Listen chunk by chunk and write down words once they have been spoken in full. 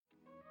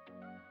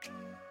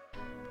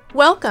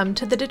Welcome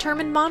to the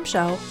Determined Mom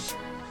Show,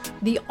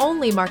 the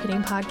only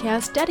marketing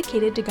podcast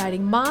dedicated to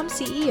guiding mom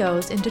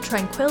CEOs into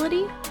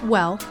tranquility,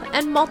 wealth,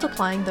 and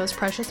multiplying those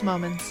precious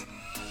moments.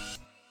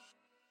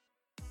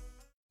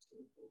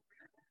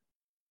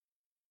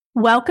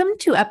 Welcome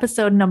to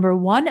episode number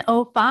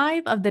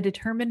 105 of the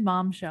Determined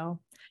Mom Show.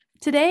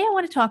 Today, I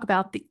want to talk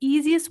about the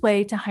easiest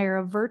way to hire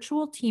a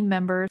virtual team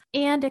member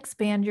and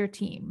expand your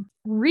team.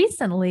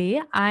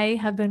 Recently, I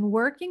have been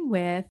working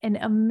with an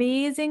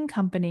amazing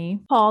company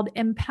called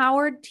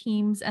Empowered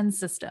Teams and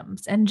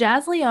Systems. And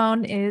Jazz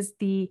Leone is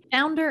the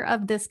founder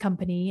of this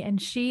company,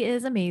 and she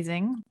is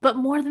amazing. But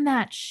more than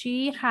that,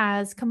 she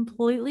has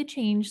completely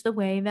changed the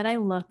way that I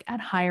look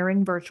at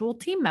hiring virtual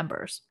team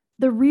members.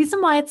 The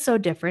reason why it's so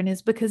different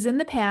is because in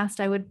the past,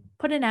 I would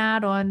put an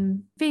ad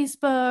on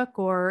Facebook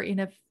or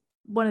in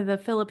one of the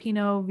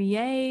Filipino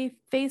VA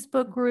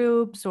Facebook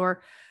groups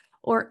or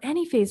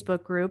any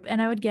Facebook group,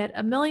 and I would get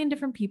a million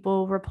different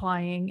people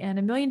replying and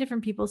a million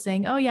different people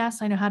saying, "Oh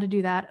yes, I know how to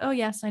do that. Oh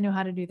yes, I know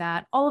how to do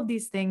that." All of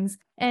these things.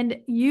 And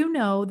you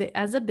know that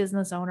as a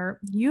business owner,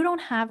 you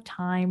don't have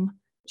time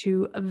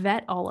to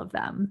vet all of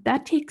them.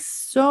 That takes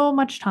so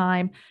much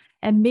time.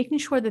 And making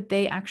sure that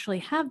they actually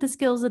have the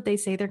skills that they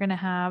say they're going to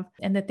have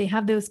and that they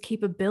have those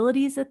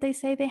capabilities that they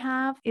say they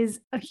have is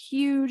a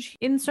huge,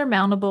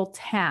 insurmountable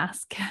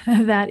task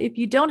that if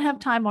you don't have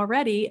time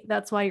already,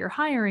 that's why you're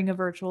hiring a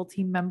virtual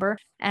team member.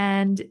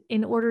 And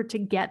in order to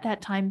get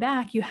that time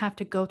back, you have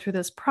to go through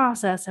this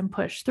process and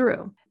push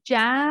through.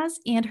 Jazz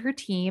and her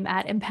team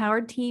at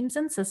Empowered Teams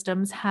and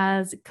Systems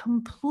has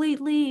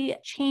completely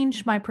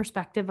changed my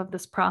perspective of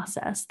this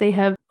process. They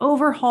have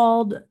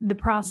overhauled the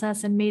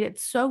process and made it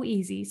so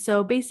easy.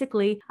 So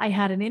basically, I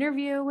had an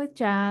interview with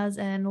Jazz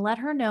and let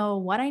her know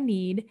what I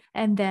need.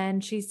 And then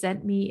she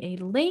sent me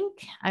a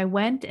link. I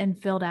went and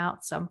filled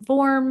out some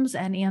forms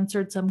and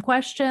answered some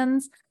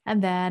questions.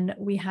 And then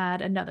we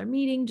had another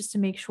meeting just to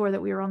make sure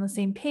that we were on the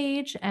same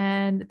page,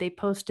 and they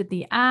posted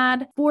the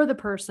ad for the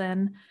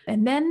person.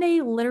 And then they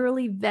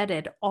literally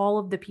vetted all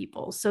of the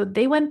people. So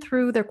they went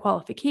through their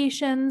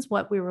qualifications,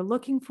 what we were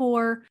looking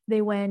for.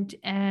 They went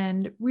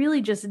and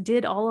really just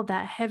did all of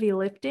that heavy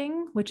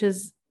lifting, which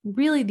is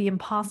really the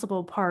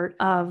impossible part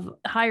of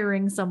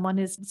hiring someone,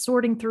 is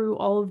sorting through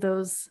all of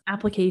those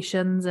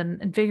applications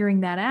and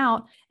figuring that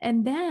out.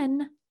 And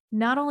then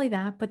not only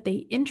that, but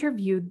they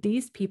interviewed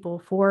these people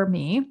for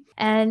me,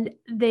 and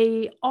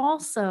they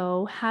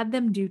also had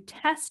them do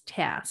test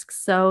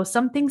tasks. So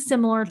something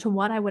similar to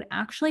what I would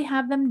actually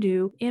have them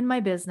do in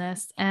my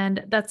business.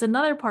 And that's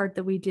another part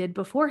that we did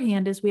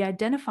beforehand, is we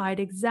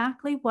identified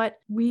exactly what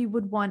we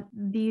would want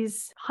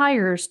these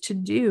hires to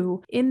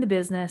do in the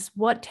business,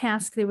 what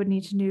tasks they would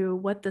need to do,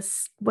 what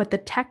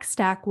the tech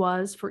stack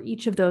was for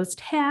each of those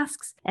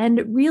tasks,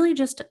 and really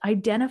just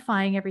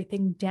identifying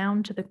everything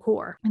down to the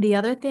core. The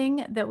other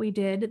thing that we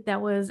did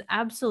that was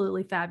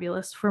absolutely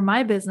fabulous for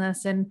my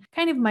business and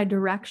kind of my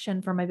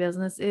direction for my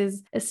business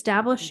is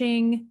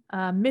establishing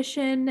a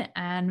mission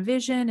and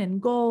vision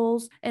and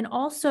goals, and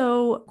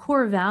also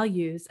core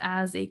values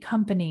as a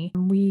company.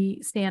 We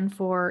stand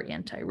for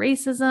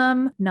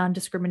anti-racism,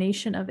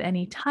 non-discrimination of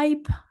any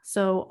type.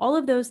 So all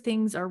of those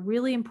things are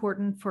really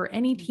important for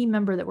any team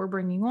member that we're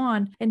bringing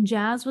on. And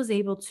Jazz was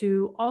able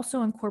to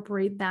also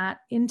incorporate that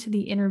into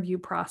the interview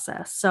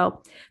process.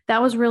 So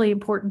that was really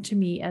important to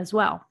me as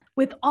well.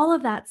 With all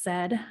of that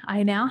said,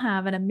 I now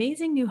have an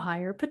amazing new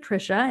hire,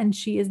 Patricia, and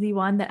she is the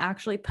one that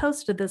actually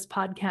posted this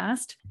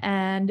podcast,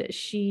 and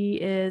she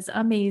is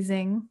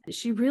amazing.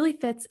 She really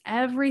fits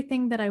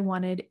everything that I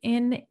wanted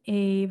in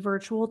a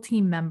virtual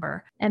team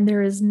member, and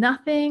there is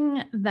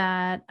nothing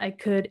that I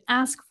could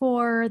ask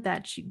for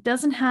that she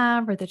doesn't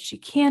have or that she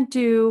can't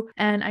do,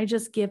 and I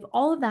just give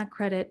all of that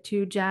credit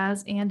to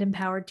Jazz and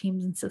Empowered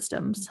Teams and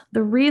Systems.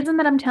 The reason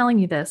that I'm telling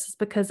you this is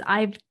because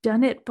I've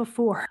done it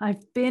before.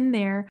 I've been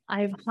there.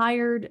 I've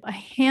hired a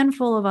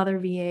handful of other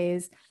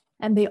VAs,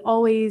 and they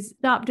always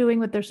stop doing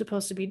what they're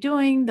supposed to be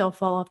doing. They'll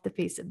fall off the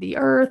face of the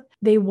earth.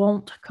 They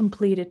won't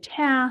complete a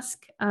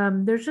task.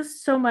 There's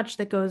just so much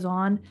that goes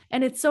on,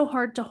 and it's so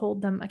hard to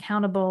hold them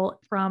accountable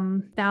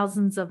from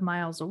thousands of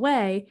miles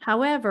away.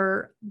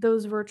 However,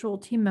 those virtual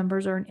team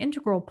members are an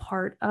integral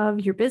part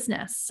of your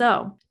business.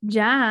 So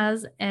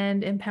Jazz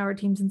and Empowered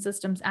Teams and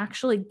Systems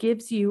actually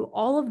gives you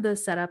all of the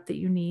setup that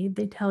you need.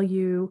 They tell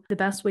you the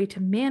best way to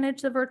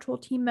manage the virtual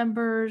team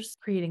members,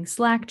 creating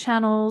Slack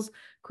channels,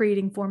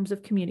 creating forms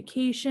of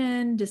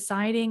communication,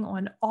 deciding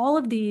on all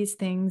of these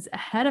things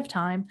ahead of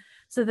time.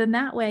 So then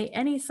that way,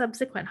 any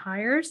subsequent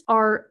hires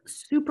are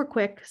super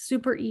quick,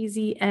 super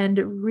easy, and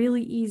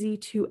really easy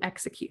to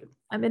execute.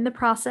 I'm in the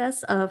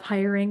process of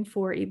hiring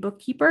for a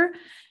bookkeeper.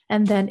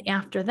 And then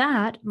after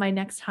that, my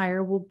next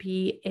hire will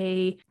be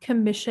a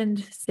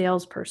commissioned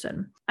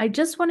salesperson. I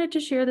just wanted to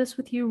share this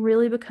with you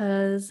really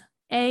because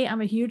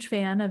I'm a huge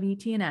fan of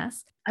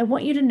ET&S. I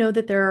want you to know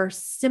that there are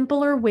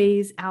simpler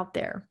ways out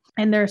there.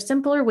 And there are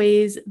simpler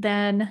ways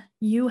than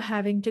you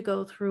having to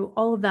go through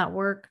all of that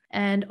work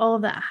and all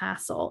of that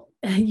hassle.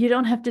 You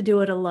don't have to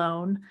do it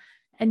alone.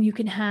 And you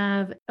can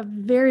have a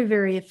very,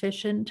 very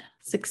efficient,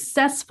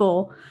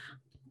 successful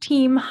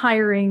team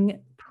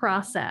hiring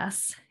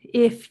process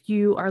if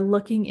you are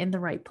looking in the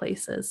right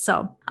places.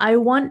 So I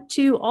want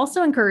to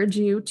also encourage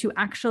you to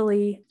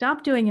actually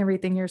stop doing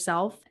everything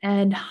yourself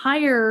and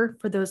hire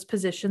for those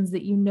positions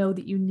that you know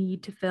that you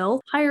need to fill.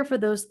 Hire for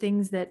those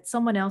things that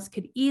someone else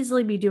could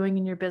easily be doing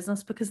in your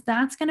business, because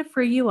that's going to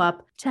free you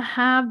up to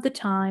have the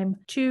time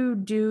to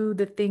do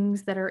the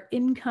things that are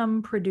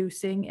income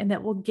producing and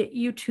that will get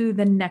you to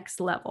the next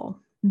level.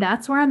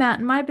 That's where I'm at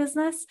in my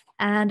business.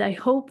 And I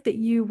hope that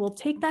you will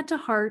take that to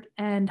heart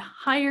and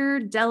hire,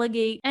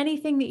 delegate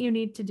anything that you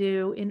need to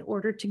do in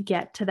order to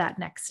get to that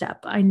next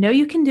step. I know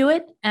you can do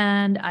it,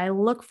 and I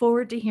look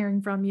forward to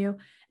hearing from you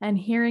and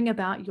hearing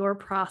about your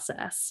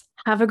process.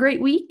 Have a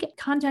great week.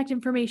 Contact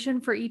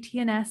information for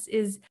ET&S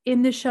is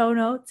in the show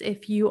notes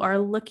if you are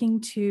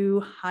looking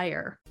to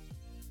hire.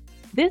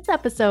 This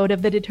episode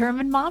of the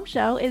Determined Mom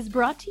Show is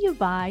brought to you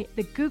by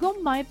the Google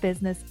My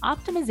Business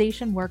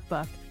Optimization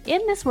Workbook.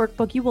 In this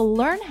workbook, you will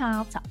learn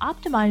how to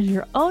optimize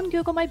your own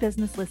Google My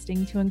Business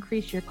listing to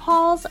increase your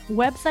calls,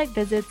 website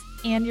visits,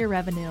 and your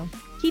revenue.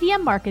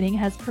 TDM Marketing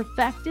has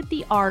perfected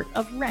the art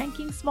of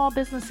ranking small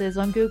businesses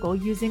on Google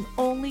using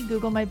only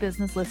Google My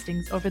Business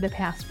listings over the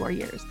past 4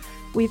 years.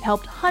 We've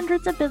helped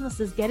hundreds of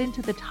businesses get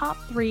into the top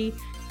 3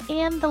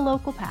 and the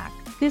local pack.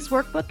 This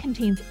workbook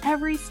contains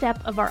every step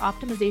of our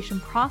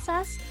optimization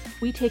process.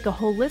 We take a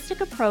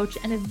holistic approach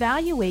and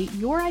evaluate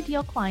your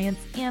ideal clients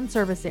and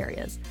service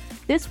areas.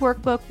 This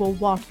workbook will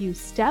walk you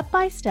step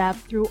by step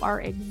through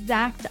our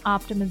exact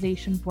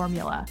optimization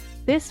formula.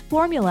 This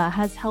formula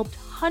has helped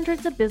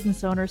hundreds of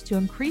business owners to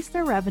increase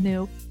their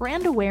revenue,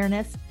 brand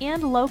awareness,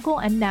 and local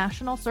and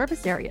national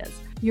service areas.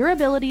 Your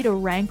ability to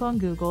rank on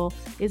Google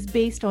is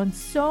based on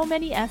so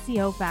many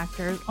SEO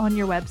factors on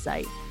your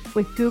website.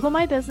 With Google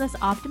My Business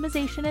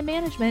Optimization and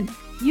Management,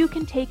 you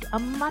can take a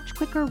much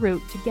quicker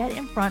route to get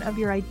in front of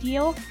your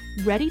ideal,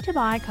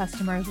 ready-to-buy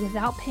customers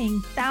without paying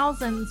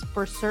thousands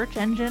for search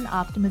engine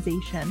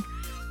optimization.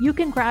 You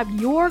can grab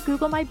your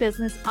Google My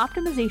Business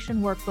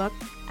Optimization Workbook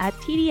at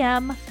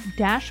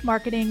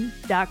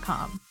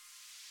tdm-marketing.com.